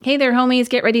Hey there, homies.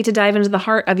 Get ready to dive into the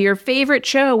heart of your favorite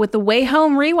show with the Way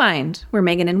Home Rewind. We're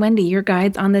Megan and Wendy, your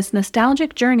guides on this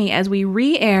nostalgic journey as we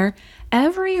re-air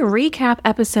every recap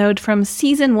episode from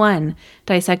Season 1,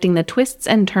 dissecting the twists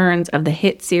and turns of the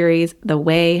hit series The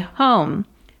Way Home.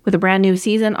 With a brand new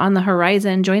season on the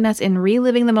horizon, join us in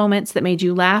reliving the moments that made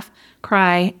you laugh,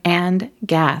 cry, and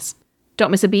gasp. Don't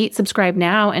miss a beat, subscribe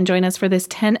now, and join us for this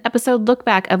 10-episode look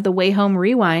back of The Way Home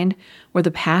Rewind, where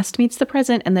the past meets the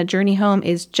present and the journey home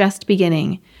is just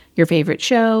beginning. Your favorite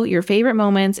show, your favorite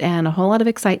moments, and a whole lot of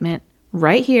excitement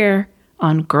right here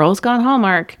on Girls Gone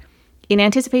Hallmark in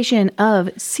anticipation of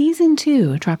Season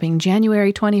 2 dropping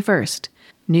January 21st.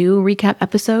 New recap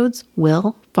episodes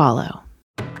will follow.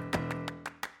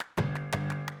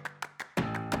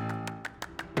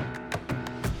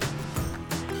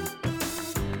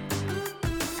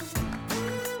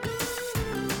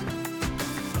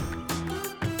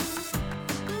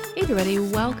 Hey everybody,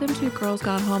 welcome to Girls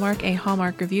Gone Hallmark, a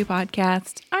Hallmark review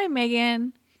podcast. I'm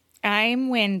Megan. I'm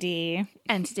Wendy.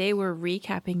 And today we're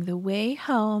recapping The Way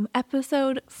Home,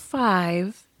 episode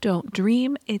 5, Don't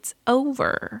Dream It's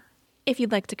Over. If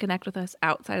you'd like to connect with us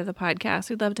outside of the podcast,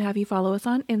 we'd love to have you follow us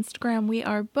on Instagram. We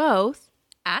are both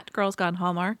at Girls Gone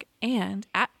Hallmark and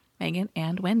at Megan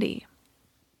and Wendy.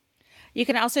 You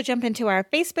can also jump into our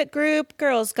Facebook group,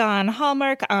 Girls Gone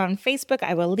Hallmark on Facebook.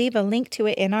 I will leave a link to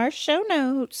it in our show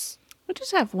notes. We'll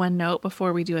just have one note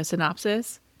before we do a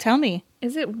synopsis. Tell me.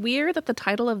 Is it weird that the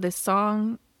title of this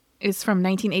song is from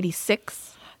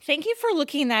 1986? Thank you for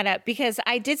looking that up, because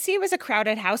I did see it was a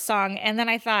Crowded House song, and then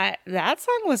I thought that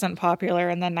song wasn't popular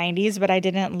in the 90s, but I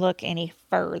didn't look any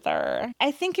further.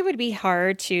 I think it would be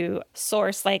hard to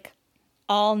source like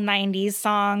all 90s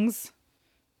songs.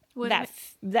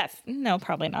 No,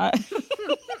 probably not.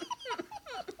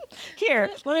 Here,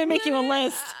 let me make you a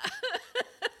list.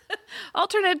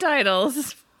 Alternate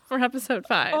titles for episode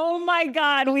 5. Oh my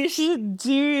God, we should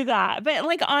do that. But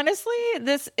like, honestly,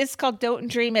 this is called Don't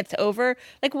Dream It's Over.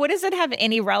 Like, what does it have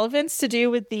any relevance to do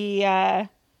with the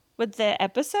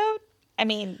episode? I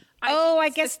mean,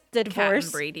 I guess the divorce. Kat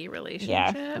and Brady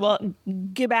relationship. Yeah. Well,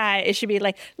 goodbye. It should be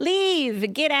like,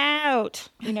 leave, get out.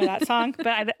 You know that song?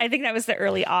 But I think that was the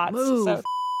early aughts. Move. So.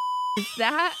 Is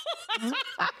that?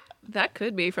 That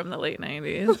could be from the late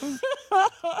 90s.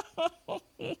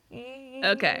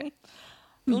 Okay.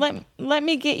 Let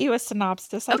me get you a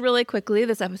synopsis. Really quickly,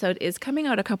 this episode is coming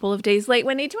out a couple of days late.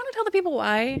 Wendy, do you want to tell the people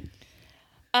why?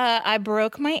 I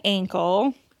broke my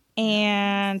ankle.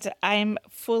 And I'm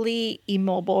fully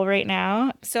immobile right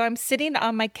now. So I'm sitting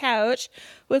on my couch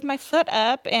with my foot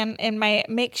up and in my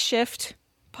makeshift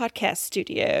podcast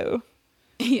studio.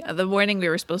 Yeah, the morning we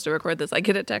were supposed to record this, I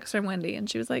get a text from Wendy and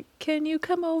she was like, "Can you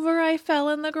come over? I fell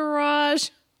in the garage."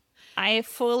 I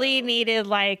fully needed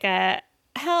like a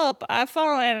help. I've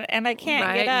fallen and I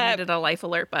can't get up. You needed a life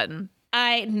alert button.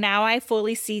 I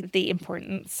fully see the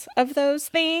importance of those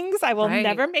things. I will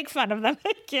never make fun of them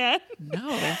again.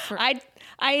 No.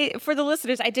 For the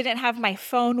listeners, I didn't have my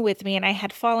phone with me and I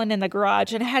had fallen in the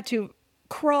garage and I had to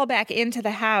crawl back into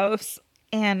the house.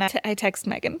 And I text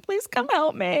Megan, please come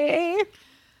help me.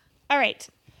 All right.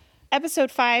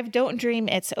 Episode 5, Don't Dream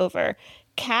It's Over.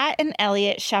 Kat and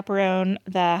Elliot chaperone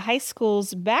the high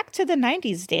school's Back to the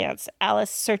 90s dance.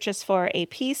 Alice searches for a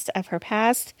piece of her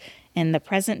past in the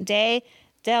present day.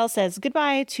 Dell says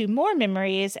goodbye to more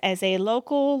memories as a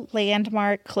local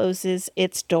landmark closes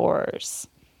its doors.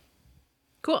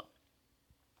 Cool.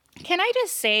 Can I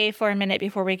just say for a minute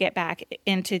before we get back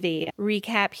into the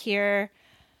recap here,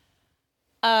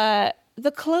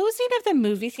 the closing of the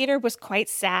movie theater was quite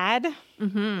sad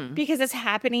because it's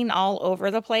happening all over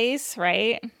the place,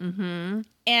 right? Mm-hmm.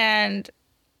 And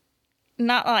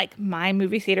not like my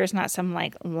movie theater is not some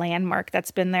like landmark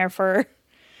that's been there for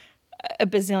a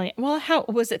bazillion. Well, how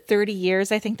was it? 30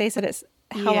 years? I think they said it's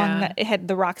how long that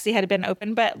the Roxy had been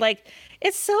open. But like,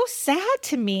 it's so sad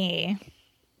to me.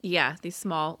 Yeah, these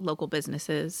small local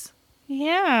businesses.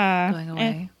 Yeah, going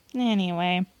away.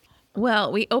 Anyway.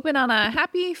 Well, we open on a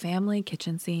happy family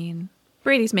kitchen scene.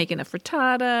 Brady's making a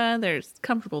frittata. There's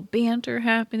comfortable banter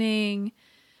happening.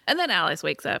 And then Alice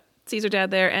wakes up, sees her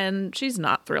dad there, and she's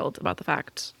not thrilled about the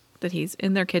fact that he's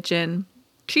in their kitchen.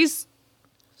 She's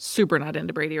super not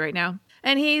into Brady right now.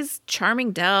 And he's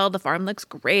charming Dell. The farm looks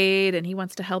great, and he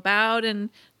wants to help out. And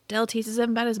Dell teases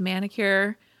him about his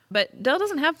manicure. But Dell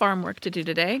doesn't have farm work to do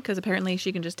today because apparently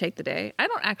she can just take the day. I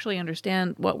don't actually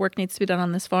understand what work needs to be done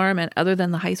on this farm. And other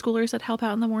than the high schoolers that help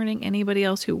out in the morning, anybody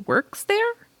else who works there?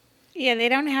 Yeah, they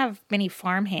don't have many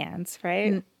farm hands,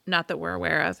 right? Not that we're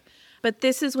aware of. But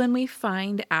this is when we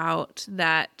find out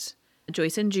that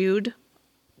Joyce and Jude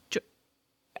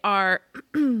are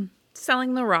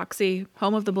selling the Roxy,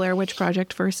 home of the Blair Witch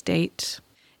Project first date.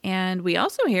 And we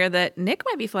also hear that Nick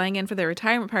might be flying in for their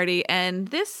retirement party, and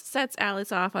this sets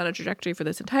Alice off on a trajectory for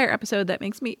this entire episode that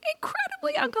makes me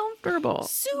incredibly uncomfortable.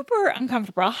 Super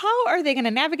uncomfortable. How are they going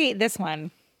to navigate this one?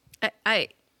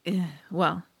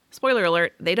 Well, spoiler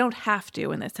alert, they don't have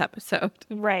to in this episode.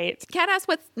 Right. Kat asks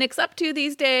what Nick's up to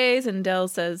these days, and Del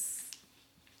says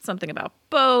something about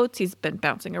boats. He's been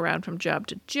bouncing around from job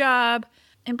to job.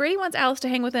 And Brady wants Alice to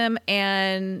hang with him,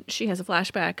 and she has a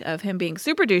flashback of him being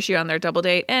super douchey on their double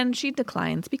date, and she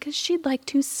declines because she'd like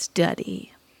to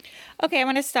study. Okay, I'm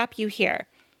going to stop you here.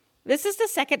 This is the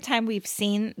second time we've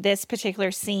seen this particular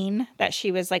scene that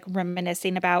she was like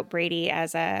reminiscing about Brady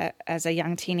as a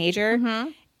young teenager. Mm-hmm.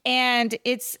 And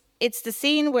it's the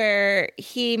scene where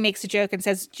he makes a joke and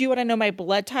says, "Do you want to know my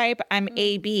blood type? I'm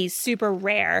AB, super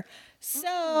rare."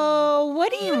 So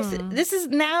what do you, this is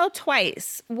now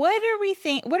twice. What are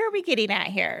we getting at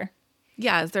here?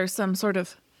 Yeah, is there some sort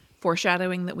of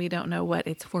foreshadowing that we don't know what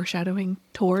it's foreshadowing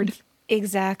toward?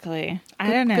 Exactly.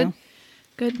 I don't know.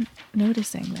 Good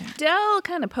noticing there. Del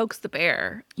kind of pokes the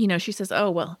bear. You know, she says, "Oh,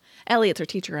 well, Elliot's her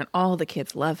teacher and all the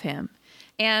kids love him."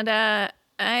 And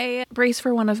I brace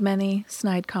for one of many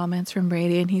snide comments from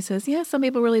Brady, and he says, "Yeah, some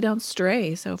people really don't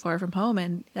stray so far from home,"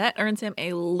 and that earns him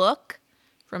a look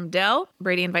from Del.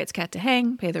 Brady invites Kat to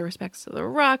hang, pay their respects to the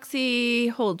Roxy,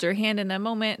 holds her hand in a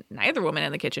moment neither woman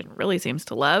in the kitchen really seems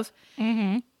to love.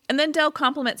 Mm-hmm. And then Del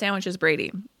compliment sandwiches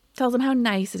Brady, tells him how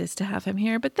nice it is to have him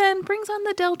here, but then brings on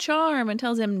the Del charm and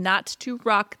tells him not to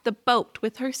rock the boat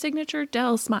with her signature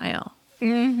Del smile.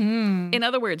 Mm-hmm. In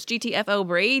other words, GTFO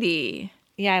Brady.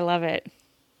 Yeah, I love it.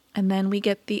 And then we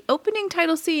get the opening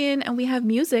title scene, and we have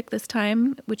music this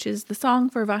time, which is the song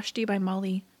for Vashti by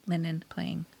Molly Lennon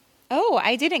playing. Oh,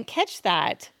 I didn't catch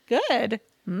that. Good.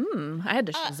 I had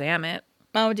to Shazam it.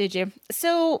 Oh, did you?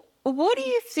 So what do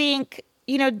you think,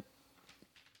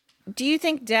 do you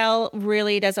think Del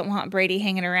really doesn't want Brady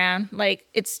hanging around? Like,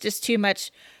 it's just too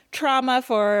much trauma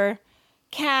for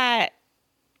Kat,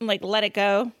 like, let it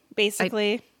go,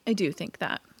 basically? I do think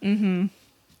that. Mm-hmm.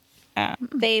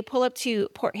 They pull up to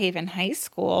Port Haven High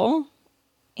School,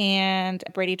 and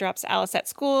Brady drops Alice at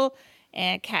school,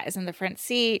 and Kat is in the front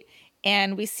seat.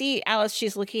 And we see Alice,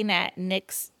 she's looking at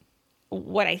Nick's,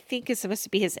 what I think is supposed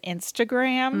to be his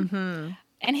Instagram. Mm-hmm.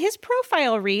 And his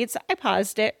profile reads, I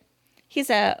paused it, he's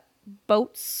a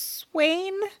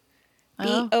boatswain,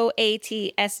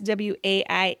 Boatswain.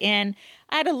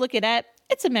 I had to look it up.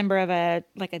 It's a member of a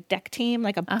deck team,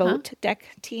 like a boat deck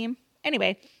team.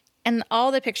 Anyway, and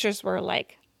all the pictures were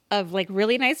of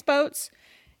really nice boats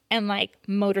and like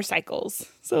motorcycles.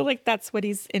 So like that's what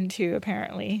he's into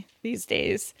apparently these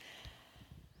days.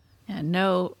 Yeah,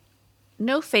 no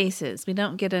faces. We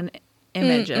don't get an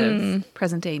image of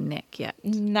present day Nick yet.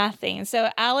 Nothing. So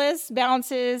Alice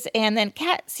bounces, and then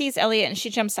Kat sees Elliot, and she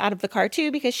jumps out of the car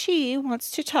too because she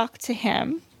wants to talk to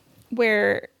him,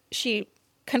 where she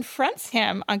confronts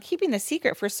him on keeping the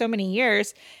secret for so many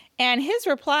years. And his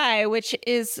reply, which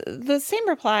is the same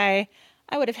reply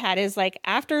I would have had, is like,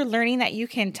 after learning that you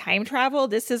can time travel,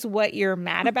 this is what you're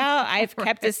mad about? I've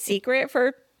kept a secret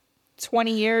for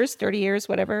 20 years, 30 years,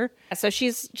 whatever. So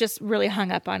she's just really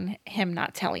hung up on him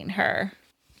not telling her.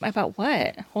 About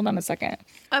what? Hold on a second.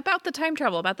 About the time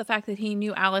travel, about the fact that he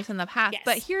knew Alice in the past. Yes.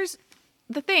 But here's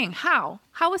the thing. How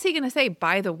is he going to say,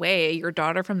 by the way, your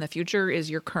daughter from the future is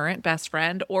your current best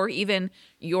friend, or even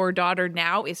your daughter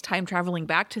now is time traveling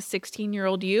back to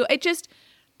 16-year-old you?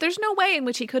 There's no way in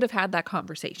which he could have had that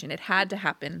conversation. It had to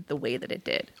happen the way that it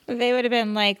did. They would have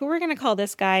been like, we're going to call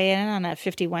this guy in on a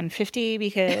 5150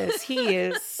 because he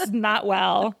is not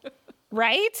well.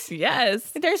 Right?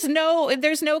 Yes. There's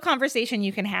no conversation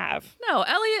you can have. No,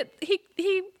 Elliot,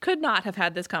 he could not have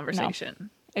had this conversation.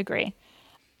 No. Agree.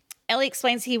 Ellie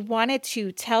explains he wanted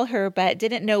to tell her, but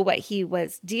didn't know what he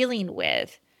was dealing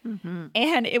with. Mm-hmm.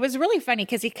 And it was really funny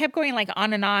because he kept going like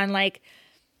on and on, like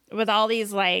with all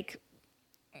these like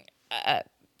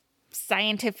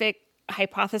scientific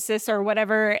hypothesis or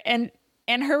whatever. And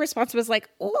her response was like,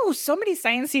 oh, so many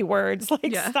sciencey words.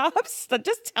 Like, yeah. Stop,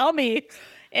 just tell me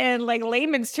in like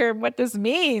layman's term what this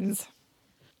means.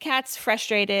 Kat's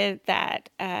frustrated that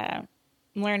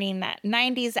learning that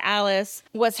 90s Alice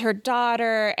was her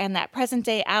daughter and that present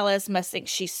day Alice must think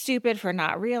she's stupid for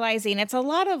not realizing. It's a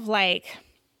lot of like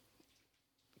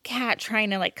Kat trying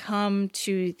to like come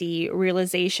to the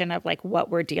realization of like what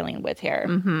we're dealing with here.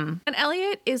 Mm-hmm. And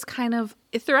Elliot is kind of,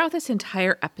 throughout this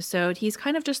entire episode, he's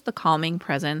kind of just the calming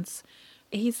presence.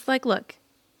 He's like, look,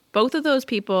 both of those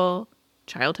people,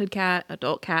 childhood Kat,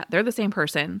 adult Kat, they're the same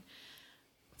person.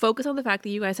 Focus on the fact that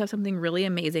you guys have something really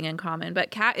amazing in common.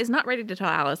 But Kat is not ready to tell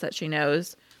Alice that she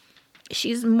knows.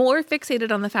 she's more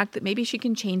fixated on the fact that maybe she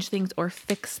can change things or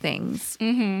fix things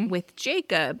with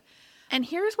Jacob. And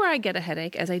here's where I get a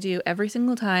headache, as I do every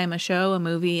single time a show, a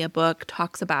movie, a book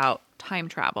talks about time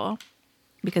travel,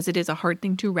 because it is a hard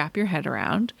thing to wrap your head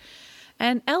around.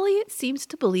 And Elliot seems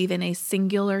to believe in a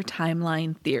singular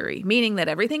timeline theory, meaning that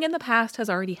everything in the past has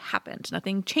already happened.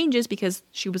 Nothing changes because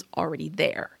she was already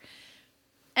there.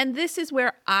 And this is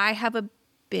where I have a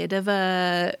bit of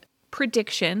a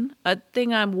prediction, a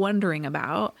thing I'm wondering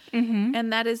about.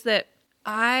 And that is that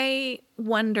I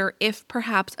wonder if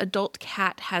perhaps adult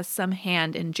Kat has some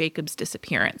hand in Jacob's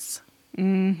disappearance.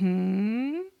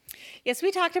 Yes,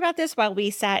 we talked about this while we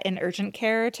sat in urgent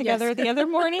care together the other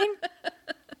morning.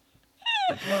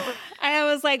 I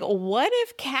was like, what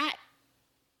if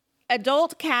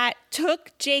adult Kat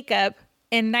took Jacob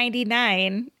in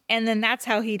 99 and then that's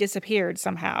how he disappeared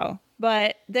somehow?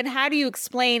 But then how do you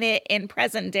explain it in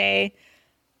present day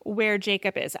where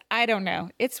Jacob is? I don't know.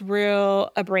 It's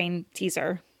real a brain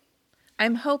teaser.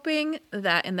 I'm hoping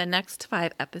that in the next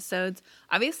 5 episodes,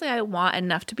 obviously I want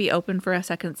enough to be open for a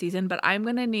second season, but I'm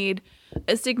going to need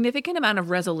a significant amount of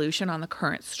resolution on the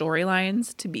current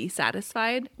storylines to be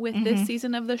satisfied with this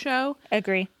season of the show.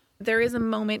 Agree. There is a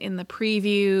moment in the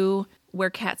preview where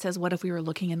Kat says, what if we were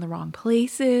looking in the wrong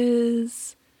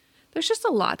places? There's just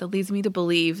a lot that leads me to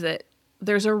believe that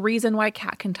there's a reason why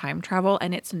Kat can time travel,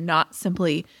 and it's not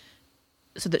simply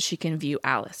so that she can view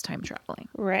Alice time traveling.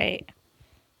 Right.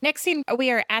 Next scene,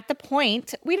 we are at the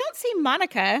point. We don't see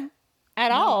Monica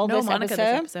at all No this Monica episode.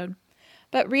 this episode.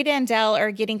 But Rita and Del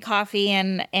are getting coffee,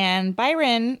 and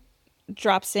Byron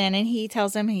drops in, and he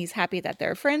tells them he's happy that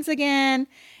they're friends again.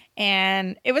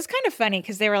 And it was kind of funny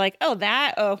because they were like,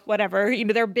 whatever. You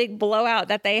know, their big blowout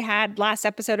that they had last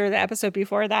episode or the episode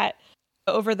before that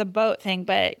over the boat thing.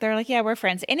 But they're like, yeah, we're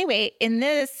friends. Anyway, in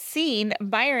this scene,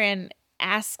 Byron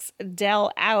asks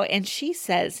Del out, and she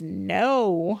says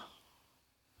no.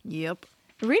 Yep.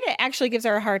 Rita actually gives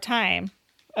her a hard time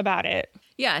about it.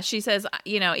 Yeah, she says,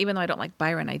 even though I don't like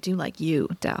Byron, I do like you,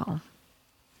 Del.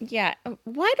 Yeah.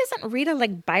 Why doesn't Rita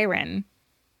like Byron?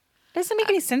 Doesn't make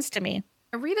any sense to me.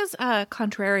 Rita's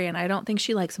contrarian. I don't think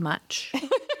she likes much.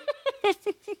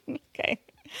 Okay.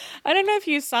 I don't know if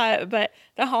you saw it, but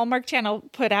the Hallmark Channel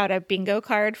put out a bingo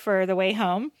card for The Way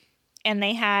Home, and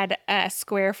they had a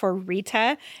square for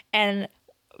Rita. And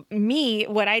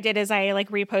what I did is I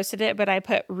reposted it, but I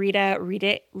put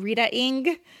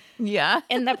Rita-ing. Yeah.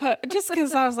 In the just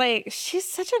because I was like,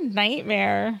 she's such a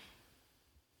nightmare.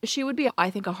 She would be,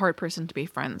 I think, a hard person to be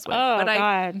friends with. Oh, but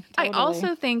God. I Totally.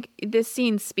 also think this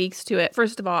scene speaks to it.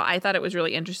 First of all, I thought it was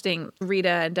really interesting. Rita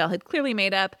and Del had clearly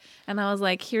made up. And I was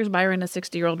like, here's Byron, a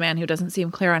 60-year-old man who doesn't seem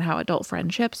clear on how adult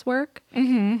friendships work.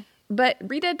 But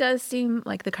Rita does seem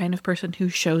like the kind of person who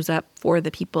shows up for the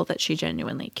people that she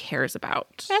genuinely cares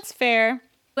about. That's fair.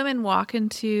 Women walk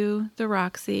into the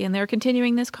Roxy, and they're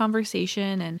continuing this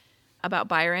conversation and about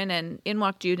Byron, and in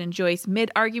walk Jude and Joyce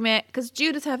mid-argument because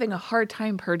Jude is having a hard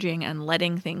time purging and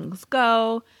letting things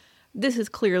go. This is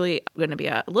clearly going to be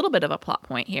a little bit of a plot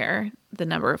point here, the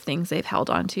number of things they've held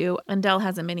on to. And Del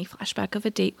has a mini flashback of a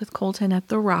date with Colton at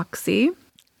the Roxy.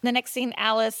 The next scene,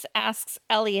 Alice asks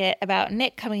Elliot about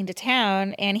Nick coming to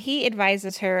town, and he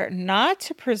advises her not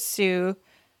to pursue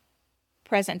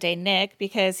present-day Nick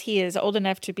because he is old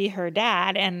enough to be her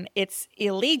dad, and it's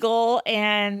illegal,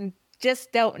 and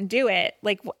just don't do it.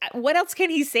 Like, what else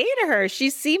can he say to her? She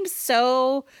seems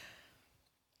so,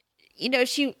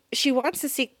 she wants to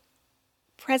see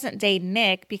present-day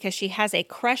Nick because she has a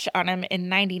crush on him in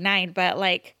 99, but,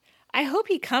 I hope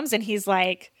he comes and he's,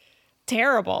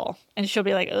 terrible. And she'll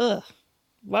be like, ugh,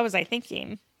 what was I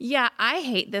thinking? Yeah, I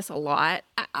hate this a lot.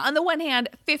 On the one hand,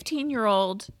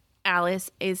 15-year-old Alice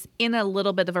is in a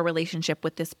little bit of a relationship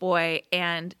with this boy,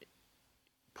 and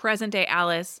present-day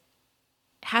Alice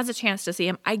has a chance to see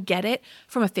him. I get it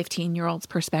from a 15-year-old's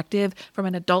perspective. From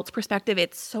an adult's perspective,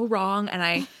 it's so wrong.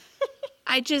 And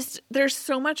there's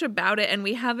so much about it, and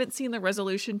we haven't seen the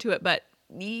resolution to it, but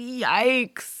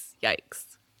yikes.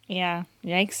 Yeah,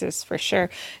 yikes is for sure.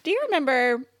 Do you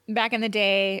remember back in the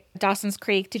day, Dawson's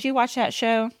Creek? Did you watch that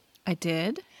show? I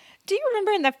did. Do you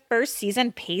remember in the first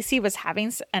season, Pacey was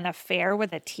having an affair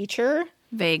with a teacher?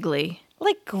 Vaguely.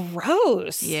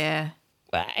 Gross. Yeah.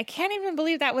 I can't even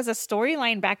believe that was a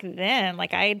storyline back then.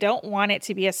 I don't want it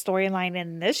to be a storyline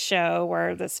in this show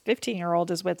where this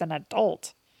 15-year-old is with an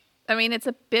adult. I mean, it's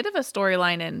a bit of a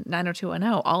storyline in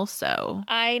 90210 also.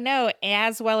 I know,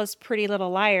 as well as Pretty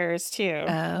Little Liars, too.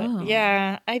 Oh.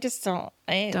 Yeah, I just don't.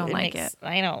 I don't like it.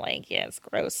 I don't like it. It's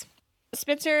gross.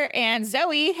 Spencer and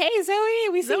Zoe. Hey, Zoe,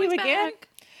 we see Zoe's you again. back.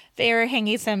 They're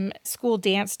hanging some school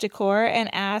dance decor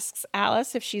and asks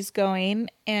Alice if she's going.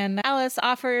 And Alice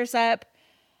offers up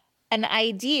an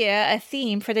idea, a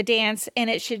theme for the dance, and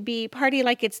it should be Party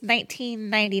Like It's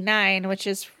 1999, which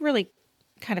is really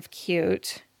kind of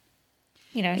cute.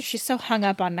 You know, she's so hung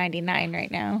up on 99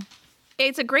 right now.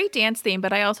 It's a great dance theme,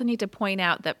 but I also need to point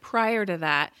out that prior to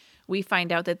that, we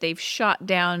find out that they've shot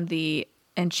down the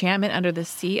Enchantment Under the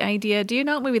Sea idea. Do you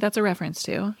know what movie that's a reference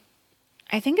to?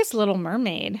 I think it's Little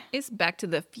Mermaid. It's Back to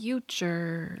the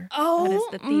Future. Oh,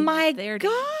 my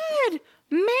God.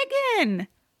 Megan.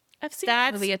 I've seen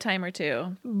that movie a time or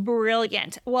two.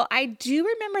 Brilliant. Well, I do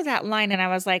remember that line, and I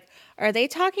was like, are they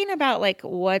talking about, like,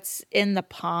 what's in the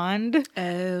pond?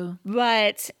 Oh.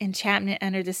 But Enchantment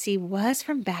Under the Sea was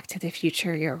from Back to the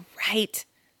Future. You're right.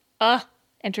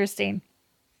 Interesting.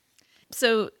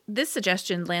 So this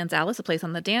suggestion lands Alice a place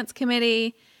on the dance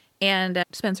committee, and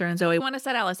Spencer and Zoe want to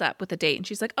set Alice up with a date. And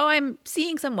she's like, oh, I'm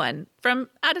seeing someone from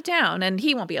out of town, and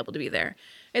he won't be able to be there.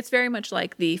 It's very much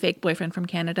like the fake boyfriend from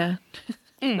Canada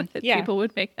that people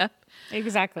would make up.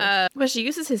 Exactly. But she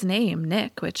uses his name,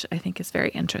 Nick, which I think is very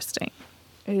interesting.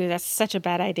 Ooh, that's such a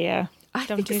bad idea. I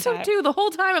think so, too. The whole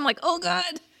time I'm like, oh,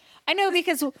 God. I know,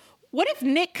 because what if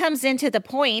Nick comes into the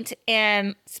point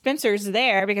and Spencer's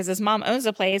there because his mom owns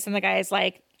the place and the guy's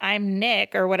like, I'm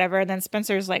Nick or whatever. And then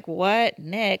Spencer's like, what,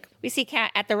 Nick? We see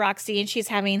Kat at the Roxy and she's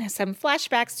having some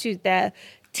flashbacks to the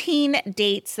teen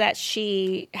dates that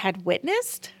she had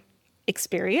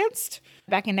experienced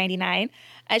back in 99.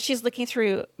 As she's looking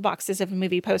through boxes of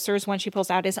movie posters, one she pulls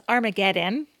out is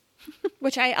Armageddon,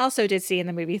 which I also did see in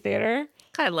the movie theater.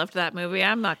 I loved that movie.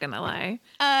 I'm not going to lie.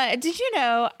 Did you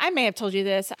know, I may have told you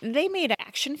this, they made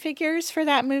action figures for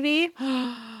that movie.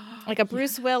 Like a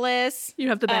Bruce Willis. You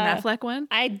have the Ben Affleck one?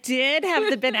 I did have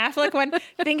the Ben Affleck one,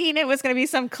 thinking it was going to be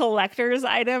some collector's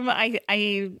item.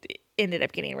 I ended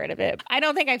up getting rid of it. I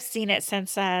don't think I've seen it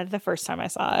since the first time I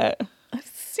saw it. I've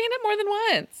seen it more than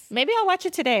once. Maybe I'll watch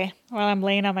it today while I'm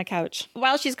laying on my couch.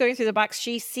 While she's going through the box,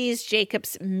 she sees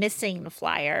Jacob's missing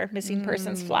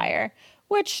persons flyer,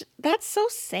 which that's so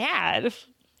sad.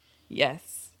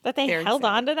 Yes. That they held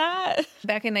on to that.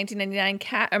 Back in 1999,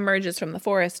 Kat emerges from the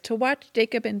forest to watch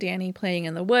Jacob and Danny playing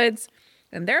in the woods.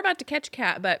 And they're about to catch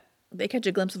Kat, but they catch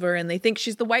a glimpse of her and they think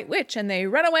she's the White Witch and they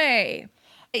run away.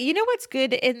 You know what's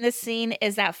good in this scene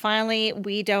is that finally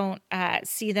we don't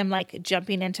see them like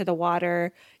jumping into the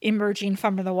water, emerging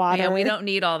from the water. Yeah, we don't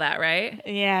need all that, right?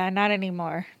 Yeah, not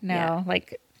anymore. No, yeah.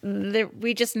 Like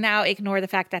we just now ignore the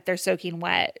fact that they're soaking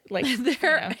wet. Like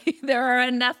there are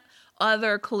enough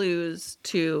other clues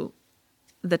to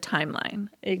the timeline.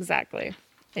 Exactly.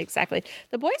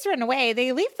 The boys run away.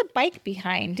 They leave the bike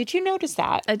behind. Did you notice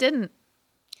that? I didn't.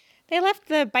 They left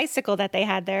the bicycle that they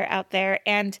had out there,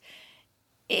 and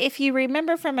if you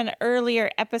remember from an earlier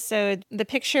episode, the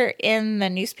picture in the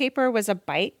newspaper was a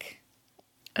bike.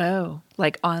 Oh,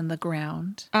 like on the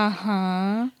ground.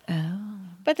 Uh-huh. Oh.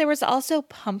 But there was also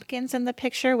pumpkins in the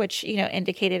picture, which,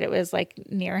 indicated it was like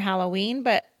near Halloween.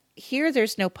 But here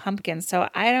there's no pumpkins, so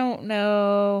I don't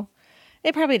know.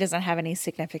 It probably doesn't have any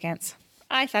significance.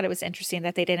 I thought it was interesting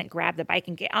that they didn't grab the bike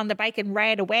and get on the bike and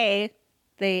ride away.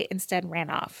 They instead ran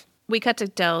off. We cut to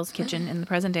Delle's kitchen in the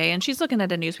present day, and she's looking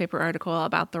at a newspaper article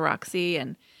about the Roxy,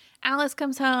 and Alice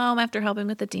comes home after helping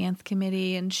with the dance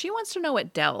committee, and she wants to know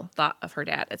what Delle thought of her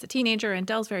dad as a teenager, and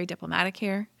Delle's very diplomatic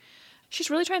here. She's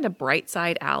really trying to bright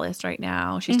side Alice right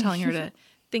now. She's telling her to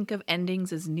think of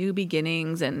endings as new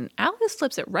beginnings, and Alice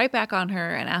flips it right back on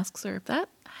her and asks her if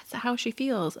that's how she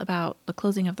feels about the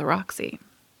closing of the Roxy.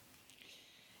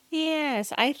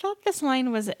 Yes, I thought this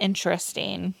line was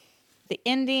interesting. The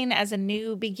ending as a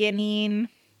new beginning.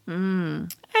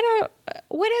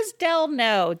 What does Delle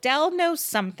know? Delle knows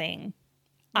something,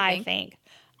 I think.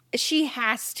 She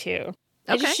has to.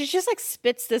 Okay. She just like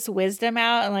spits this wisdom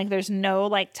out and like there's no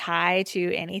like tie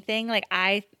to anything. Like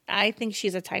I think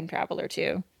she's a time traveler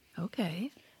too.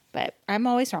 Okay. But I'm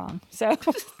always wrong. So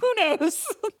who knows?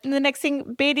 And the next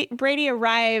thing, Brady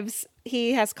arrives.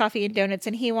 He has coffee and donuts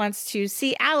and he wants to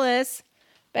see Alice.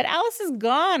 But Alice is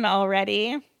gone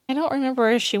already. I don't remember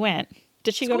where she went.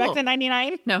 Did she go back to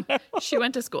 99? No, she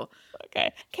went to school.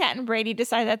 Okay. Kat and Brady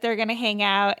decide that they're going to hang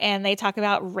out and they talk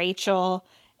about Rachel.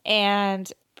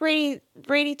 And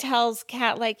Brady tells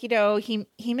Kat, like,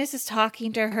 he misses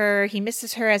talking to her. He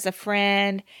misses her as a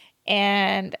friend.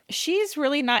 And she's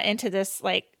really not into this,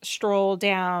 like, stroll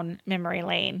down memory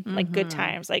lane, like good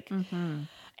times. Like, and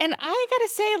I got to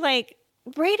say, like,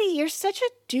 Brady, you're such a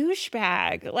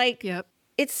douchebag. Like, yep.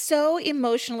 It's so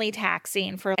emotionally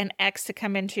taxing for an ex to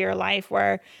come into your life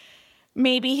where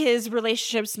maybe his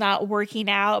relationship's not working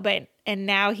out, and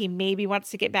now he maybe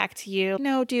wants to get back to you.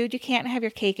 No, dude, you can't have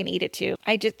your cake and eat it too.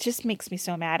 Just makes me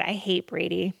so mad. I hate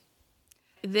Brady.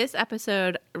 This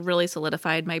episode really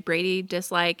solidified my Brady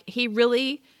dislike. He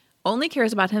really only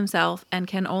cares about himself and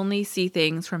can only see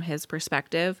things from his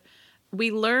perspective. We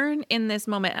learn in this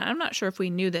moment, and I'm not sure if we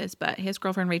knew this, but his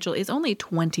girlfriend Rachel is only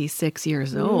 26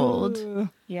 years old. Ooh,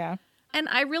 yeah. And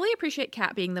I really appreciate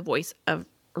Kat being the voice of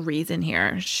reason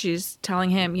here. She's telling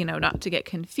him, not to get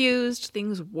confused.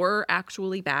 Things were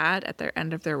actually bad at their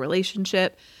end of their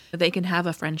relationship. They can have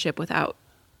a friendship without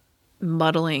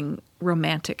muddling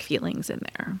romantic feelings in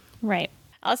there. Right.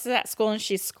 Alice is at school and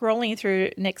she's scrolling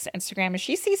through Nick's Instagram and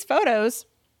she sees photos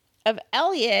of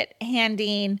Elliot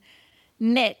handing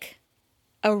Nick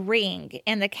a ring.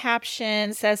 And the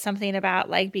caption says something about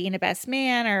like being a best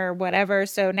man or whatever.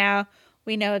 So now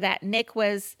we know that Nick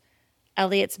was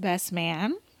Elliot's best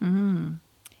man. Mm-hmm.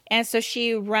 And so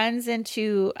she runs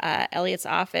into Elliot's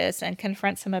office and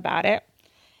confronts him about it.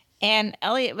 And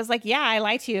Elliot was like, yeah, I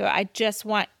lied to you. I just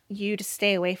want you to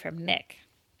stay away from Nick.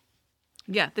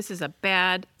 Yeah, this is a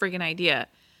bad friggin' idea.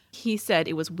 He said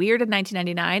it was weird in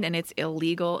 1999 and it's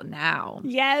illegal now.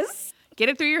 Yes. Get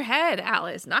it through your head,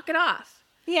 Alice. Knock it off.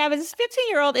 Yeah, but this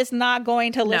 15-year-old is not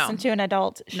going to listen to an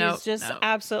adult. She's just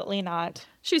absolutely not.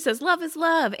 She says, love is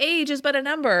love. Age is but a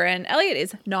number. And Elliot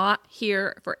is not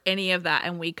here for any of that.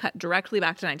 And we cut directly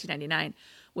back to 1999.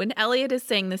 When Elliot is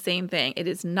saying the same thing, it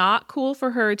is not cool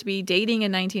for her to be dating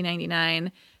in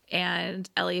 1999. And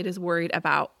Elliot is worried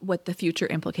about what the future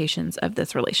implications of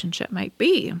this relationship might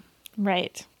be.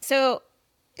 Right. So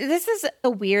this is a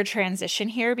weird transition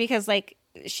here because like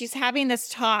she's having this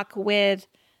talk with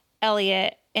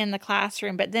Elliot in the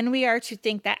classroom, but then we are to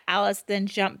think that Alice then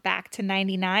jumped back to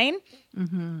 99,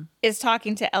 is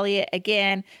talking to Elliot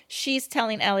again. She's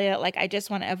telling Elliot, like, I just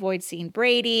want to avoid seeing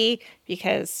Brady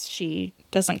because she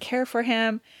doesn't care for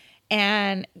him.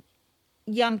 And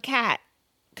young Kat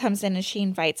comes in and she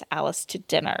invites Alice to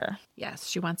dinner. Yes,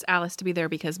 she wants Alice to be there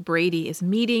because Brady is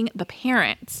meeting the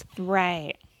parents.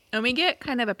 Right. And we get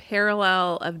kind of a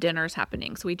parallel of dinners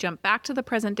happening. So we jump back to the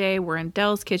present day. We're in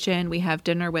Dell's kitchen. We have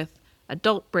dinner with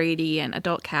adult Brady and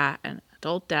adult Kat and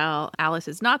adult Dell. Alice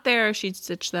is not there. She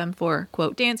ditched them for,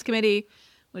 quote, dance committee,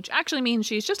 which actually means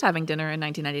she's just having dinner in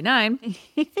 1999.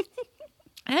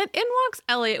 And in walks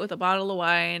Elliot with a bottle of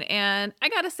wine. And I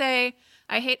gotta say,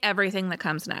 I hate everything that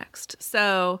comes next.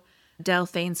 So Dell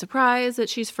feigns surprise that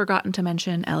she's forgotten to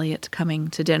mention Elliot coming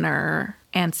to dinner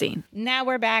and scene. Now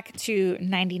we're back to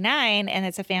 99 and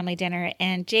it's a family dinner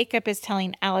and Jacob is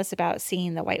telling Alice about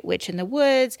seeing the White Witch in the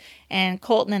woods and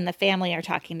Colton and the family are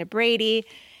talking to Brady.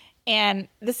 And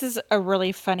this is a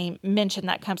really funny mention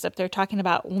that comes up. They're talking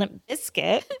about Limp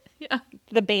Bizkit, Yeah.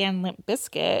 the band Limp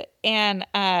Bizkit, and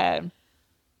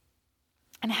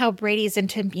how Brady's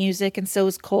into music and so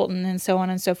is Colton and so on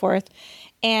and so forth.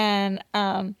 And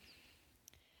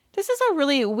this is a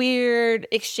really weird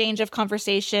exchange of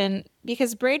conversation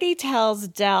because Brady tells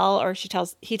Dell, or he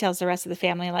tells the rest of the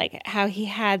family, like how he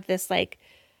had this like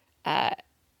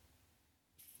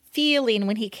feeling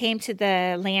when he came to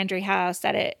the Landry house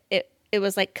that it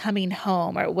was like coming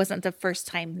home or it wasn't the first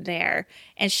time there.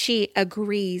 And she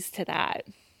agrees to that.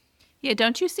 Yeah,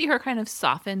 don't you see her kind of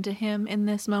soften to him in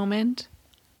this moment?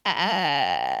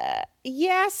 Yeah,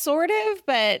 sort of,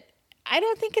 but I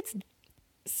don't think it's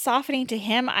softening to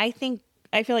him. I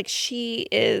feel like she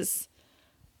is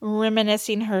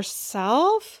reminiscing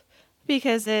herself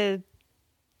because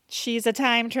she's a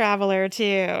time traveler too,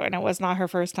 and it was not her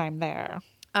first time there.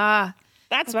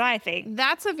 That's what I think.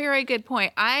 That's a very good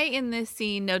point. I, in this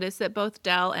scene, noticed that both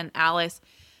Dell and Alice,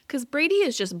 because Brady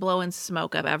is just blowing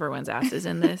smoke up everyone's asses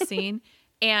in this scene.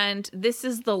 And this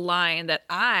is the line that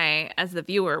I, as the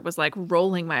viewer, was like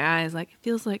rolling my eyes, like, it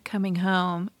feels like coming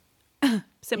home.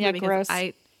 Simply because gross.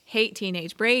 I hate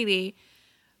teenage Brady.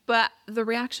 But the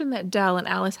reaction that Dell and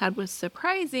Alice had was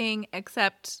surprising,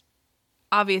 except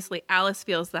obviously Alice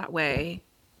feels that way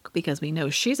because we know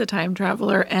she's a time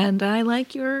traveler, and I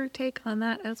like your take on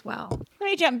that as well. Let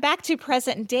me jump back to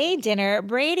present day dinner.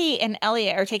 Brady and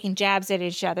Elliot are taking jabs at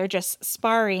each other, just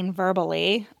sparring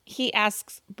verbally. He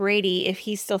asks Brady if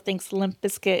he still thinks Limp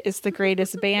Bizkit is the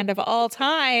greatest band of all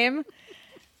time,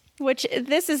 which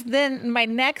this is then my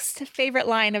next favorite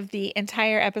line of the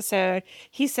entire episode.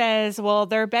 He says, well,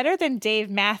 they're better than Dave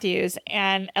Matthews.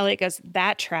 And Elliot goes,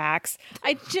 that tracks.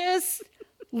 I just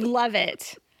love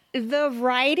it. The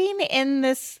writing in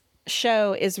this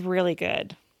show is really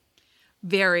good.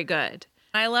 Very good.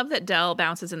 I love that Dell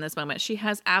bounces in this moment. She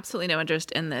has absolutely no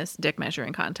interest in this dick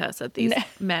measuring contest that these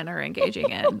men are engaging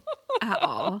in at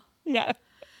all. Yeah.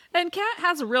 And Kat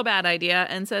has a real bad idea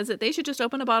and says that they should just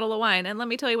open a bottle of wine. And let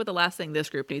me tell you what the last thing this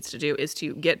group needs to do is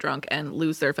to get drunk and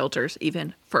lose their filters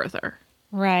even further.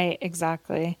 Right,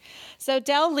 exactly. So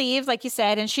Dell leaves, like you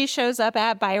said, and she shows up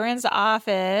at Byron's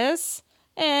office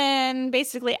and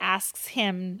basically asks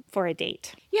him for a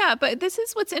date. Yeah, but this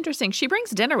is what's interesting. She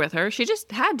brings dinner with her. She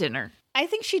just had dinner. I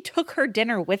think she took her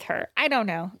dinner with her. I don't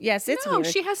know. Yes, it's weird.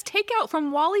 She has takeout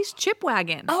from Wally's Chip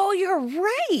Wagon. Oh, you're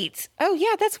right. Oh,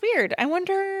 yeah, that's weird. I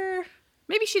wonder.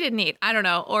 Maybe she didn't eat. I don't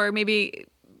know. Or maybe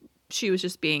she was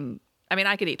just being... I mean,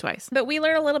 I could eat twice. But we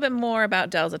learn a little bit more about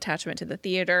Dell's attachment to the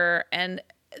theater. And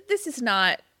this is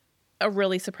not a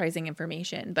really surprising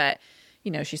information. But, you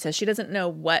know, she says she doesn't know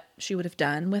what she would have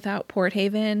done without Port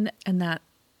Haven. And that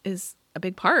is a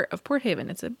big part of Port Haven.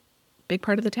 It's a big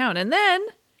part of the town. And then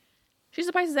she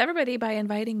surprises everybody by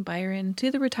inviting Byron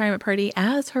to the retirement party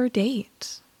as her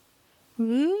date.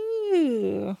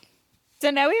 Ooh. So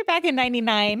now we're back in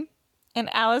 99. And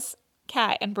Alice,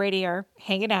 Kat, and Brady are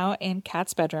hanging out in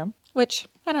Kat's bedroom. Which,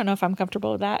 I don't know if I'm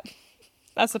comfortable with that.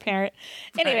 That's a parent.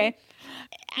 Anyway,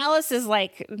 Alice is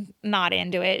like not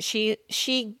into it.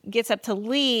 She gets up to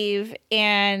leave,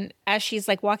 and as she's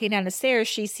like walking down the stairs,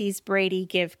 she sees Brady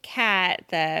give Kat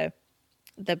the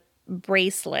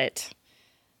bracelet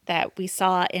that we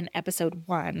saw in episode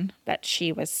 1 that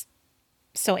she was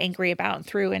so angry about and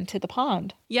threw into the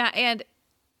pond. Yeah, and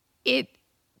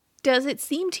does it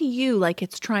seem to you like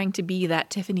it's trying to be that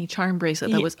Tiffany charm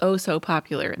bracelet that was oh so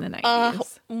popular in the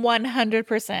 90s?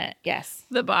 100%, yes.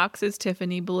 The box is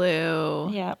Tiffany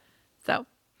blue. Yeah. So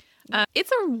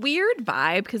it's a weird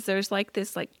vibe because there's like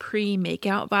this like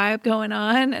pre-makeout vibe going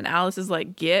on. And Alice is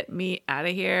like, get me out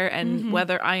of here. And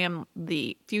whether I am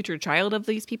the future child of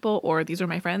these people or these are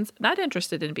my friends, not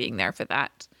interested in being there for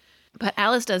that. But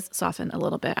Alice does soften a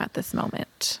little bit at this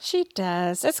moment. She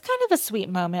does. It's kind of a sweet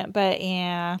moment, but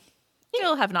yeah.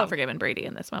 Still have not forgiven Brady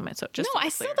in this moment. So just no, I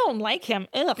still don't like him.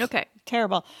 Ugh. Okay.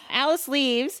 Terrible. Alice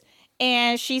leaves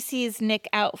and she sees Nick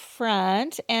out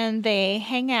front and they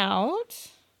hang out.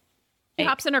 She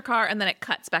hops in her car and then it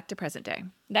cuts back to present day.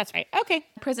 That's right. Okay.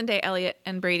 Present day, Elliot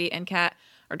and Brady and Kat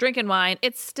are drinking wine.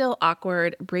 It's still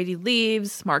awkward. Brady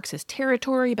leaves, marks his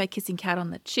territory by kissing Kat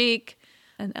on the cheek.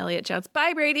 And Elliot shouts,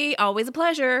 "Bye, Brady. Always a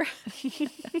pleasure."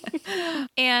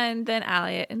 And then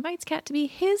Elliot invites Kat to be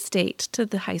his date to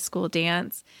the high school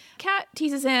dance. Kat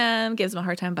teases him, gives him a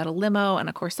hard time about a limo and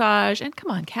a corsage. And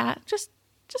come on, Kat, just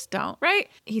don't, right?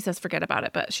 He says, forget about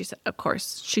it. But she said, of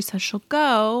course, she says she'll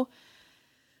go.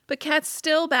 But Kat's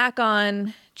still back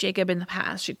on Jacob in the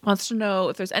past. She wants to know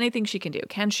if there's anything she can do.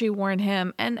 Can she warn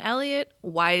him? And Elliot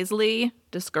wisely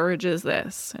discourages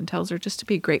this and tells her just to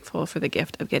be grateful for the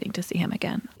gift of getting to see him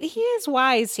again. He is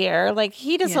wise here. Like,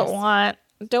 he doesn't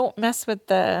don't mess with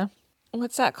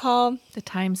what's that called? The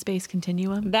time-space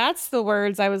continuum. That's the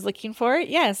words I was looking for.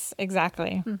 Yes,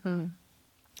 exactly. Mm-hmm.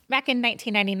 Back in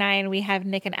 1999, we have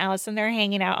Nick and Alice, and they're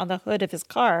hanging out on the hood of his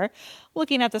car,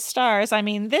 looking at the stars. I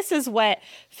mean, this is what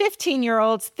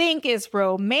 15-year-olds think is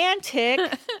romantic.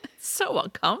 So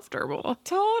uncomfortable.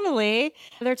 Totally.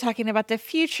 They're talking about the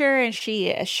future, and she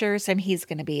assures him he's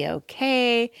going to be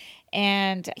okay.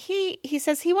 And he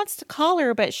says he wants to call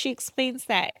her, but she explains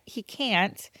that he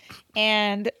can't.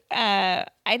 And I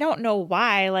don't know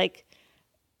why. Like,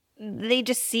 they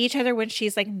just see each other when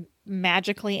she's, like,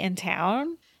 magically in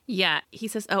town. Yeah, he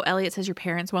says, oh, Elliot says your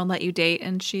parents won't let you date.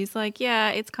 And she's like, yeah,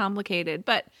 it's complicated,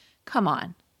 but come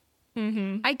on.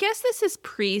 Mm-hmm. I guess this is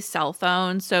pre-cell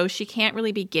phone, so she can't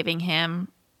really be giving him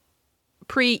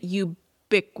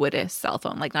pre-ubiquitous cell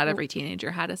phone. Like, not every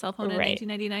teenager had a cell phone in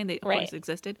 1999. They always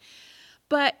existed.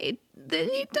 But it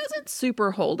doesn't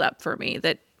super hold up for me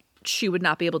that she would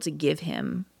not be able to give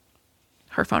him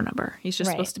her phone number. He's just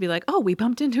supposed to be like, oh, we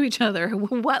bumped into each other.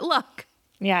 What luck.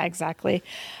 Yeah, exactly.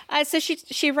 So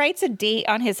she writes a date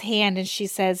on his hand and she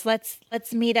says, let's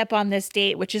meet up on this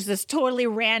date, which is this totally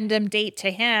random date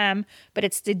to him, but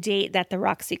it's the date that the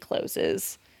Roxy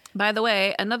closes. By the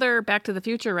way, another Back to the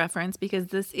Future reference, because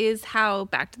this is how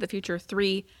Back to the Future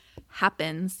 3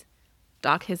 happens.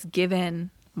 Doc has given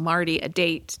Marty a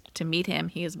date to meet him.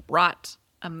 He has brought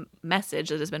a message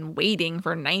that has been waiting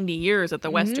for 90 years at the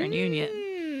Western Union.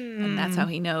 And that's how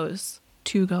he knows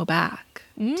to go back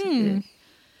to the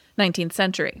 19th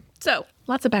century. So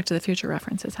lots of Back to the Future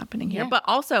references happening here. Yeah. But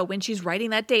also when she's writing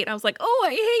that date, I was like, oh,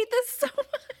 I hate this so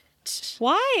much.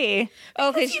 Why?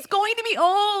 Oh, because he's going to be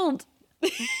old.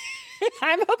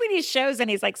 I'm hoping he shows and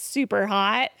he's like super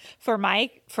hot for my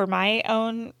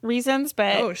own reasons,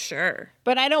 but oh sure.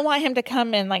 But I don't want him to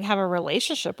come and like have a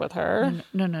relationship with her.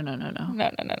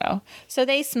 No. So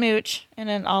they smooch and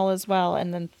then all is well,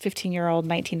 and then 15-year-old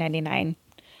 1999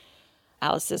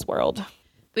 Alice's world.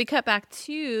 We cut back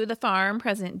to the farm,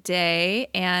 present day,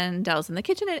 and Del's in the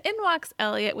kitchen, and in walks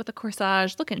Elliot with a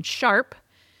corsage looking sharp.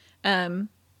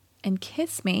 And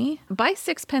Kiss Me by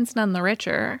Sixpence None the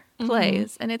Richer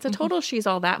plays, and it's a total She's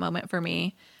All That moment for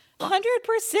me. 100%.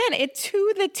 It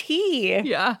to the T.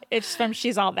 Yeah. It's from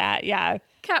She's All That. Yeah.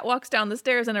 Kat walks down the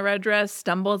stairs in a red dress,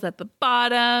 stumbles at the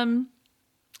bottom.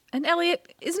 And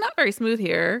Elliot is not very smooth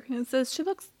here. He says she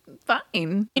looks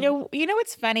fine. You know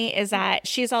what's funny is that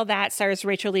She's All That stars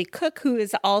Rachel Lee Cook, who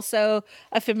is also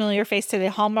a familiar face to the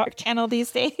Hallmark Channel these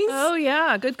days. Oh,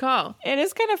 yeah. Good call. It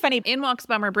is kind of funny. In walks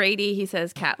Bummer Brady. He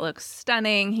says Kat looks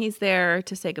stunning. He's there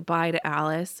to say goodbye to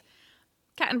Alice.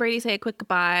 Kat and Brady say a quick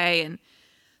goodbye, and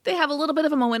they have a little bit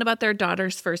of a moment about their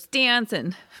daughter's first dance,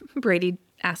 and Brady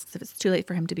asks if it's too late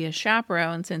for him to be a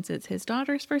chaperone since it's his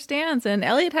daughter's first dance, and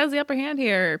Elliot has the upper hand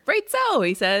here. Right so,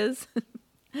 he says.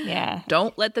 Yeah.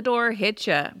 Don't let the door hit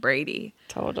you, Brady.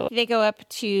 Totally. They go up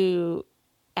to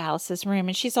Alice's room,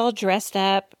 and she's all dressed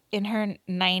up in her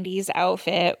 90s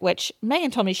outfit, which Megan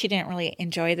told me she didn't really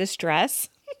enjoy this dress.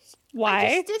 Why?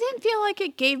 I just didn't feel like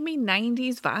it gave me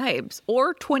 90s vibes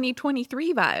or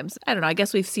 2023 vibes. I don't know. I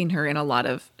guess we've seen her in a lot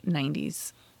of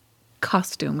 90s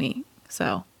costumey,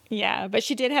 so... Yeah, but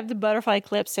she did have the butterfly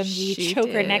clips and the She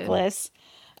choker did. necklace.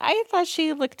 I thought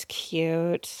she looked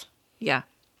cute. Yeah.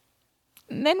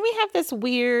 And then we have this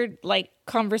weird,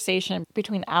 conversation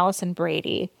between Alice and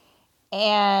Brady.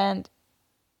 And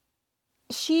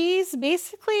she's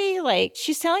basically,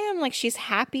 she's telling him, she's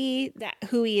happy that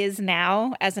who he is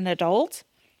now as an adult.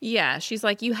 Yeah, she's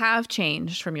like, you have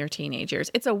changed from your teenage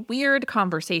years. It's a weird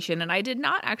conversation, and I did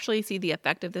not actually see the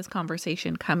effect of this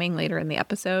conversation coming later in the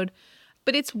episode.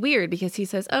 But it's weird because he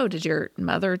says, oh, did your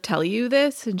mother tell you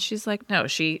this? And she's like, no,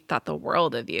 she thought the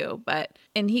world of you.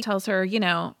 And he tells her,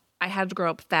 I had to grow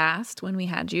up fast when we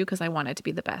had you because I wanted to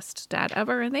be the best dad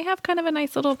ever. And they have kind of a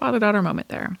nice little father-daughter moment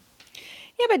there.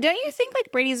 Yeah, but don't you think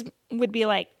Brady's would be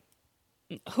like,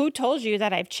 who told you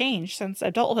that I've changed since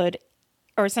adulthood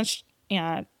or since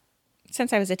I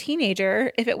was a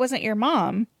teenager if it wasn't your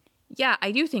mom? Yeah,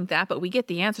 I do think that, but we get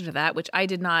the answer to that, which I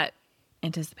did not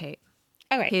anticipate.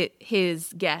 Okay.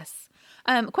 His guess.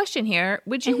 Question here.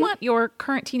 Would you want your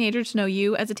current teenager to know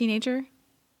you as a teenager?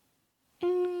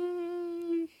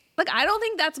 I don't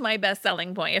think that's my best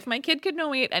selling point. If my kid could know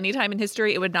me at any time in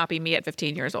history, it would not be me at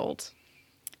 15 years old.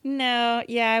 No,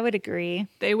 yeah, I would agree.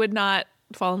 They would not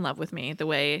fall in love with me the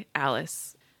way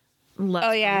Alice loved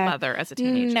her mother as a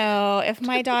teenager. No, if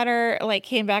my daughter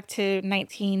came back to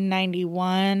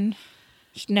 1991,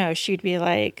 no, she'd be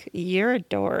like, you're a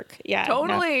dork. Yeah.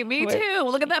 Totally. No. Me too.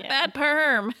 Look at that bad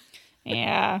perm.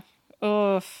 Yeah.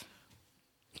 Oof.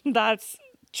 That's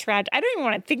tragic. I don't even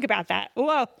want to think about that.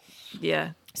 Whoa.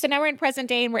 Yeah. So now we're in present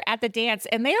day and we're at the dance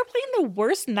and they are playing the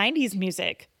worst 90s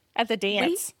music at the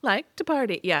dance. We like to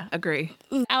party. Yeah, agree.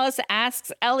 Alice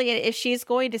asks Elliot if she's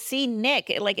going to see Nick.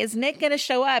 Is Nick going to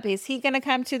show up? Is he going to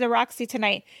come to the Roxy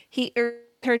tonight? He urged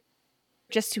her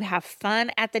just to have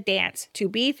fun at the dance, to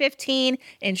be 15,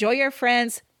 enjoy your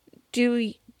friends,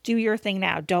 do your thing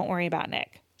now. Don't worry about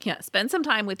Nick. Yeah, spend some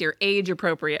time with your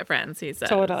age-appropriate friends, he says.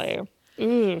 Totally.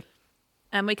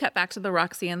 And we cut back to the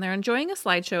Roxy, and they're enjoying a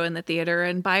slideshow in the theater,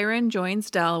 and Byron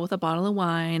joins Del with a bottle of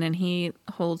wine, and he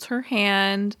holds her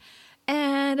hand.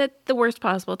 And at the worst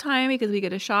possible time, because we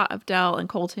get a shot of Del and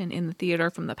Colton in the theater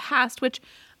from the past, which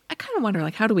I kind of wonder,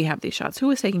 how do we have these shots? Who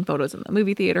was taking photos in the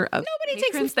movie theater of Nobody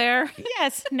patrons there?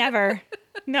 Yes, never.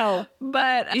 No.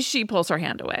 But she pulls her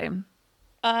hand away.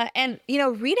 And,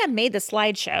 Rita made the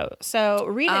slideshow. So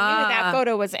Rita knew that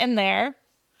photo was in there,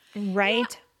 right?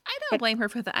 Yeah, I don't blame her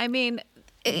for that. I mean,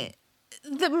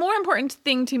 the more important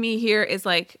thing to me here is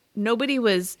nobody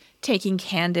was taking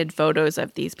candid photos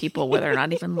of these people where they're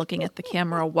not even looking at the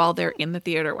camera while they're in the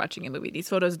theater watching a movie. These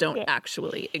photos don't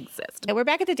actually exist. And we're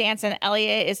back at the dance and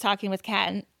Elliot is talking with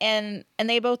Kat and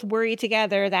they both worry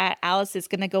together that Alice is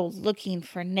going to go looking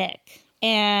for Nick.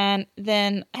 And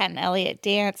then Kat and Elliot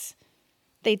dance.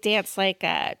 They dance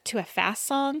to a fast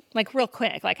song, real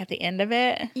quick, at the end of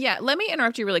it. Yeah, let me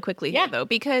interrupt you really quickly here, though,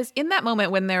 because in that moment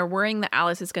when they're worrying that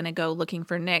Alice is going to go looking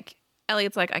for Nick,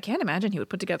 Elliot's like, I can't imagine he would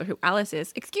put together who Alice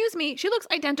is. Excuse me, she looks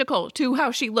identical to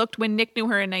how she looked when Nick knew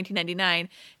her in 1999.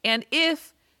 And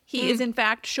if he is in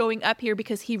fact showing up here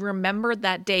because he remembered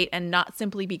that date and not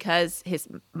simply because his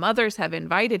mothers have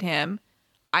invited him,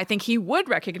 I think he would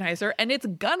recognize her, and it's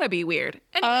gonna be weird.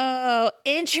 And oh,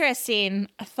 interesting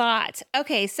thought.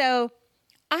 Okay, so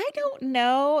I don't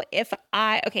know if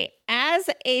as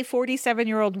a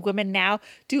 47-year-old woman now,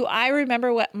 do I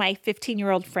remember what my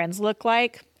 15-year-old friends look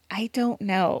like? I don't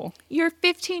know. Your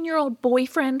 15-year-old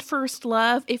boyfriend, first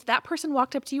love, if that person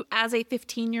walked up to you as a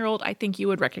 15-year-old, I think you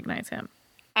would recognize him.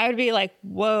 I would be like,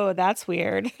 whoa, that's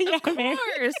weird. You know Of what I mean?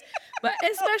 course. But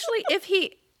especially if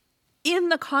he, in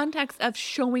the context of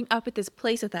showing up at this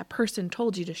place that person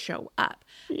told you to show up.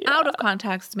 Out of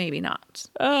context, maybe not.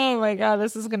 Oh my God,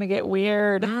 this is going to get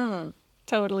weird.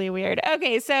 Totally weird.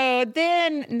 Okay, so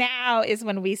then now is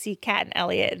when we see Kat and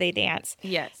Elliot. They dance.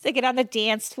 Yes. They get on the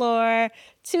dance floor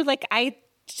to like, I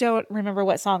don't remember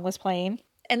what song was playing.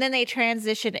 And then they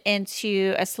transition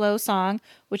into a slow song,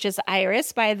 which is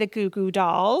Iris by the Goo Goo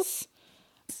Dolls.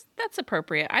 That's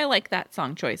appropriate. I like that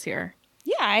song choice here.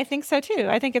 Yeah, I think so too.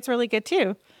 I think it's really good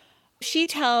too. She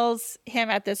tells him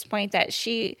at this point that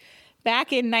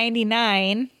back in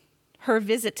 99, her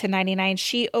visit to 99,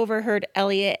 she overheard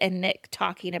Elliot and Nick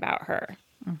talking about her.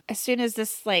 As soon as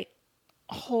this like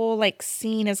whole like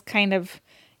scene is kind of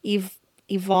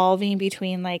evolving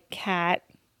between like Kat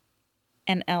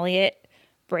and Elliot,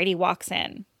 Brady walks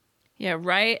in. Yeah,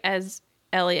 right as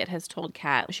Elliot has told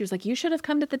Kat, she was like, you should have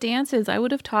come to the dances. I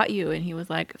would have taught you. And he was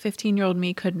like, 15-year-old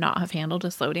me could not have handled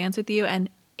a slow dance with you. And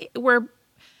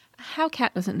how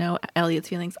Kat doesn't know Elliot's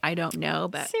feelings, I don't know.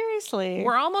 But seriously,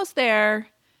 we're almost there.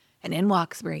 And in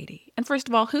walks Brady. And first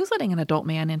of all, who's letting an adult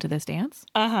man into this dance?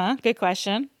 Good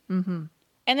question. Mm-hmm.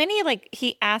 And then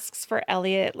he asks for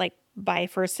Elliot like by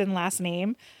first and last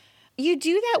name. You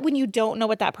do that when you don't know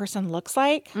what that person looks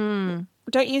like.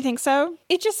 Don't you think so?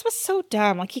 It just was so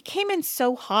dumb. Like, he came in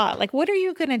so hot. Like, what are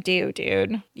you going to do,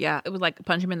 dude? Yeah, it was like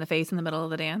punch him in the face in the middle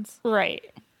of the dance. Right.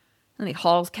 And he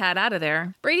hauls Kat out of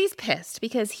there. Brady's pissed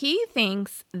because he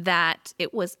thinks that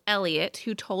it was Elliot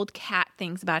who told Kat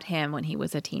things about him when he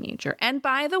was a teenager. And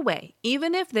by the way,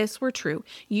 even if this were true,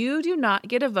 you do not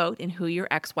get a vote in who your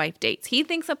ex-wife dates. He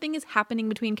thinks something is happening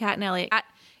between Kat and Elliot. Kat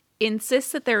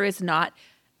insists that there is not.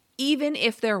 Even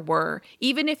if there were,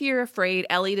 even if you're afraid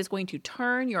Elliot is going to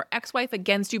turn your ex-wife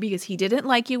against you because he didn't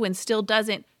like you and still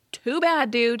doesn't, too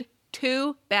bad, dude.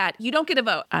 Too bad. You don't get a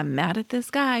vote. I'm mad at this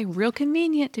guy. Real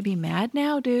convenient to be mad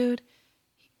now, dude.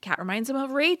 Kat reminds him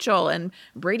of Rachel, and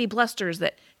Brady blusters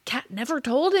that Kat never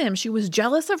told him she was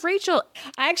jealous of Rachel.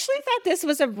 I actually thought this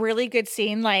was a really good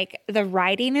scene. Like, the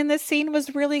writing in this scene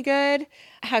was really good.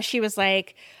 How she was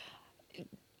like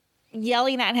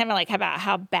yelling at him like about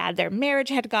how bad their marriage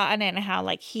had gotten and how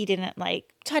like he didn't like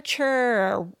touch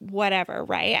her or whatever,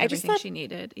 right? Everything I just thought she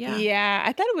needed. Yeah. Yeah,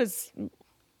 I thought it was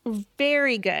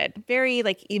very good. Very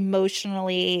like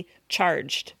emotionally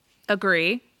charged.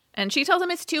 Agree. And she tells him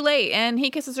it's too late, and he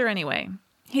kisses her anyway.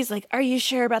 He's like, are you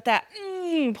sure about that?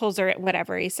 Pulls her at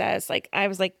whatever he says. Like, I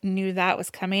was like, knew that was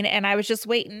coming, and I was just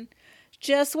waiting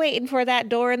for that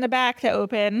door in the back to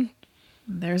open.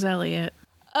 There's Elliot.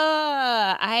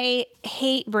 I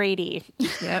hate Brady.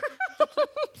 Yep.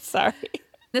 Sorry.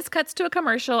 This cuts to a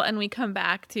commercial, and we come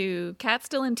back to Kat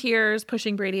still in tears,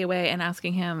 pushing Brady away and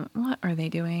asking him, what are they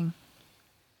doing?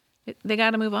 They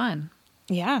got to move on.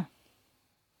 Yeah.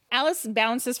 Alice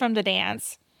bounces from the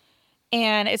dance,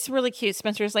 and it's really cute.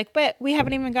 Spencer's like, but we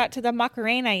haven't even got to the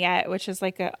Macarena yet, which is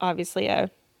like obviously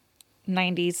a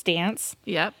 90s dance.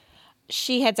 Yep.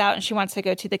 She heads out and she wants to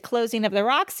go to the closing of the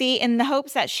Roxy in the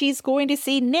hopes that she's going to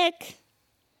see Nick.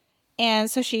 And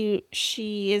so she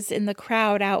is in the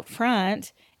crowd out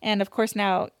front. And of course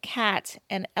now Kat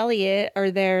and Elliot are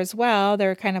there as well.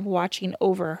 They're kind of watching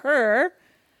over her.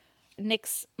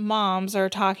 Nick's moms are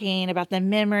talking about the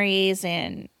memories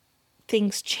and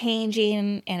things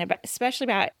changing, and especially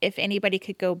about if anybody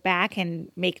could go back and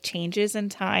make changes in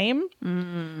time,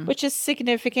 which is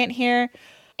significant here.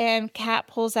 And Kat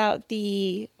pulls out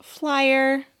the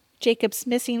flyer, Jacob's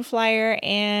missing flyer,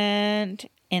 and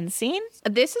end scene.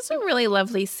 This is a really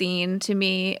lovely scene to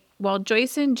me. While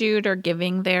Joyce and Jude are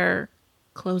giving their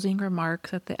closing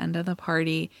remarks at the end of the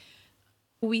party,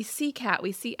 we see Kat,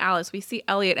 we see Alice, we see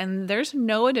Elliot, and there's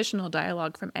no additional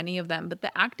dialogue from any of them. But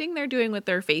the acting they're doing with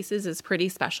their faces is pretty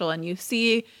special. And you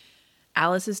see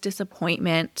Alice's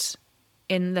disappointment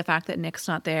in the fact that Nick's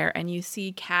not there. And you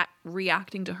see Kat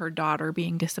reacting to her daughter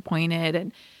being disappointed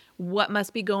and what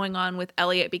must be going on with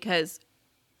Elliot because,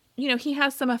 you know, he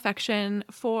has some affection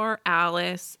for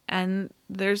Alice. And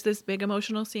there's this big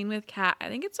emotional scene with Kat. I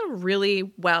think it's a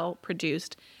really well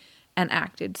produced and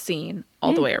acted scene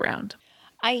all the way around.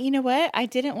 You know what? I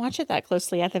didn't watch it that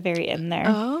closely at the very end there.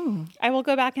 Oh. I will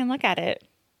go back and look at it.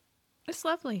 It's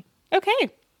lovely. Okay.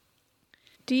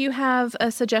 Do you have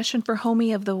a suggestion for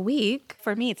Homie of the Week?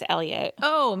 For me, it's Elliot.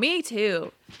 Oh, me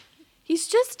too. He's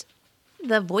just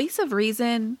the voice of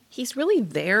reason. He's really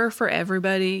there for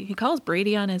everybody. He calls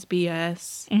Brady on his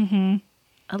BS. Mm-hmm.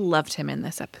 I loved him in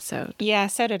this episode. Yeah,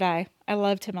 so did I. I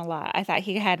loved him a lot. I thought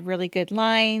he had really good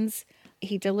lines.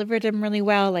 He delivered them really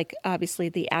well, like obviously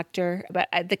the actor, but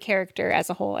the character as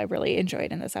a whole, I really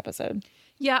enjoyed in this episode.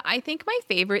 Yeah, I think my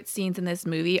favorite scenes in this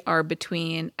movie are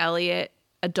between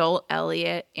adult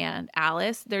Elliot and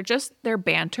Alice. Their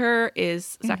banter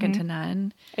is second to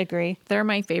none. Agree. They're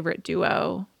my favorite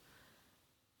duo.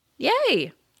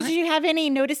 Yay! Did you have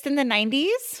any noticed in the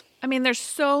 90s? I mean, there's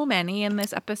so many in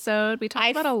this episode. We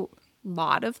talked about a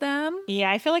lot of them.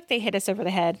 Yeah, I feel like they hit us over the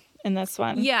head in this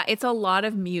one. Yeah, it's a lot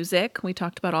of music. We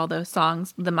talked about all those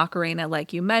songs, the Macarena,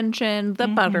 like you mentioned, the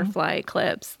butterfly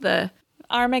clips, the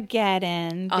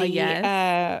Armageddon.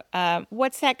 yes.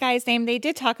 What's that guy's name? They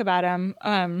did talk about him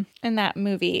in that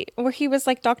movie where he was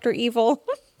like Dr. Evil.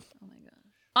 Oh my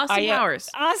gosh. Austin Powers.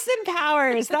 Austin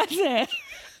Powers. That's it.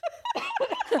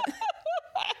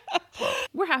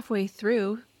 We're halfway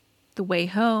through The Way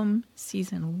Home,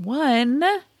 season 1.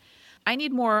 I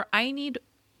need more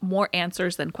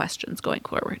answers than questions going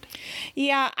forward.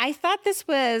 Yeah, I thought this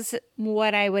was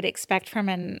what I would expect from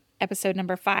an episode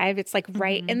number 5. It's like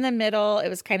right in the middle. It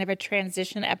was kind of a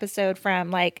transition episode from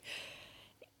like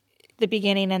the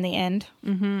beginning and the end,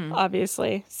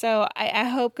 obviously. So I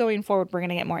hope going forward we're going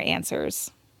to get more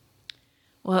answers.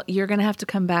 Well, you're going to have to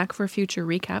come back for future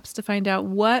recaps to find out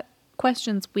what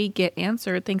questions we get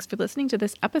answered. Thanks for listening to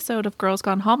this episode of Girls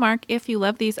Gone Hallmark. If you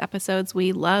love these episodes,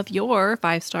 we love your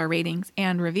 5-star ratings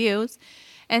and reviews.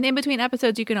 And in between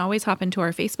episodes, you can always hop into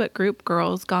our Facebook group,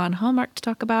 Girls Gone Hallmark, to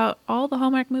talk about all the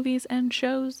Hallmark movies and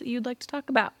shows you'd like to talk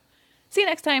about. See you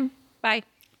next time. Bye.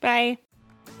 Bye.